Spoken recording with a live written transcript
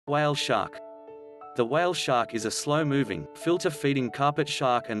Whale shark. The whale shark is a slow-moving, filter-feeding carpet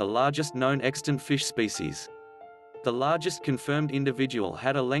shark and the largest known extant fish species. The largest confirmed individual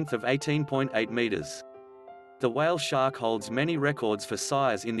had a length of 18.8 meters. The whale shark holds many records for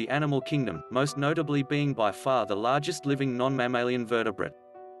size in the animal kingdom, most notably being by far the largest living non-mammalian vertebrate.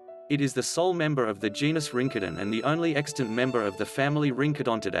 It is the sole member of the genus Rhynchodon and the only extant member of the family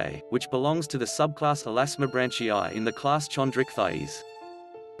Rhynchodontidae, which belongs to the subclass Elasmobranchii in the class Chondrichthyes.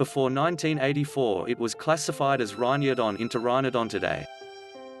 Before 1984 it was classified as Rhynchodon into Rhinodontidae.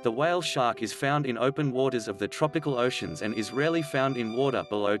 The whale shark is found in open waters of the tropical oceans and is rarely found in water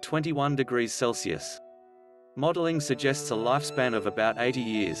below 21 degrees Celsius. Modeling suggests a lifespan of about 80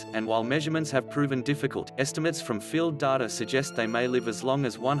 years, and while measurements have proven difficult, estimates from field data suggest they may live as long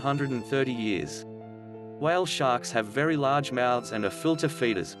as 130 years. Whale sharks have very large mouths and are filter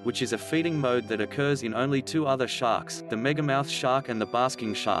feeders, which is a feeding mode that occurs in only two other sharks, the megamouth shark and the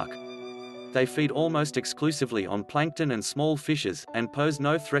basking shark. They feed almost exclusively on plankton and small fishes, and pose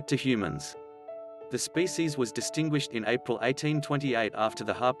no threat to humans. The species was distinguished in April 1828 after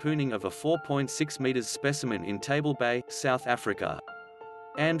the harpooning of a 4.6 meters specimen in Table Bay, South Africa.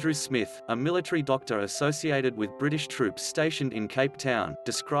 Andrew Smith, a military doctor associated with British troops stationed in Cape Town,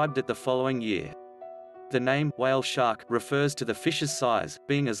 described it the following year. The name, whale shark, refers to the fish's size,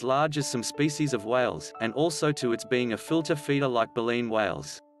 being as large as some species of whales, and also to its being a filter feeder like baleen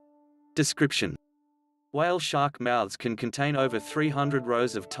whales. Description: whale shark mouths can contain over 300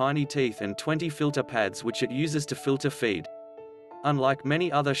 rows of tiny teeth and 20 filter pads which it uses to filter feed. Unlike many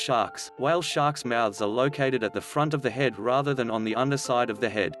other sharks, whale sharks' mouths are located at the front of the head rather than on the underside of the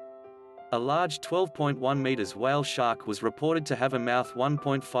head. A large 12.1 meters whale shark was reported to have a mouth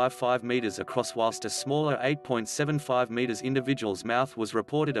 1.55 meters across, whilst a smaller 8.75 meters individual's mouth was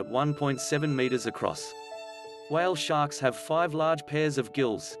reported at 1.7 meters across. Whale sharks have 5 large pairs of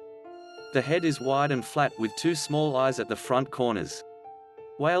gills. The head is wide and flat with 2 small eyes at the front corners.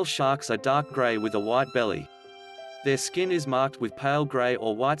 Whale sharks are dark gray with a white belly. Their skin is marked with pale gray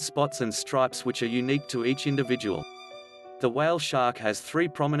or white spots and stripes which are unique to each individual. The whale shark has 3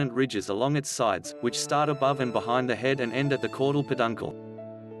 prominent ridges along its sides, which start above and behind the head and end at the caudal peduncle.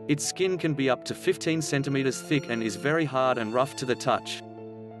 Its skin can be up to 15 centimeters thick and is very hard and rough to the touch.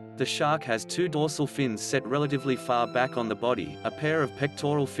 The shark has 2 dorsal fins set relatively far back on the body, a pair of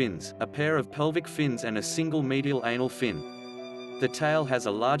pectoral fins, a pair of pelvic fins and a single medial anal fin. The tail has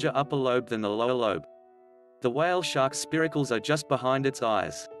a larger upper lobe than the lower lobe. The whale shark's spiracles are just behind its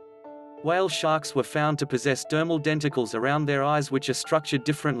eyes. Whale sharks were found to possess dermal denticles around their eyes which are structured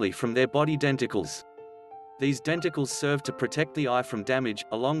differently from their body denticles. These denticles serve to protect the eye from damage,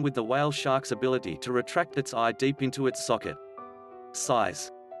 along with the whale shark's ability to retract its eye deep into its socket.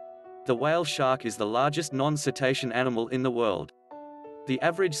 Size. The whale shark is the largest non-cetacean animal in the world. The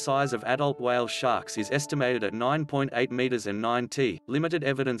average size of adult whale sharks is estimated at 9.8 meters and 9 t. Limited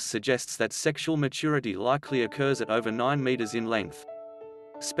evidence suggests that sexual maturity likely occurs at over 9 meters in length.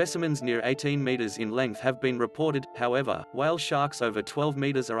 Specimens near 18 meters in length have been reported, however, whale sharks over 12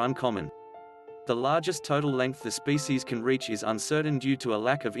 meters are uncommon. The largest total length the species can reach is uncertain due to a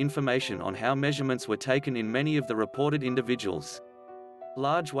lack of information on how measurements were taken in many of the reported individuals.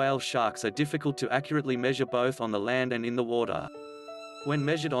 Large whale sharks are difficult to accurately measure both on the land and in the water. When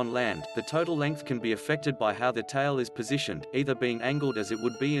measured on land, the total length can be affected by how the tail is positioned, either being angled as it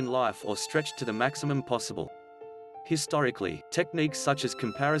would be in life or stretched to the maximum possible. Historically, techniques such as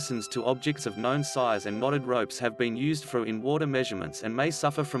comparisons to objects of known size and knotted ropes have been used for in-water measurements and may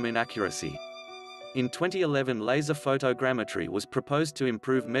suffer from inaccuracy. In 2011, laser photogrammetry was proposed to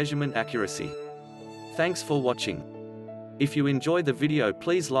improve measurement accuracy. Thanks for watching. If you enjoy the video,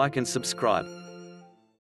 please like and subscribe.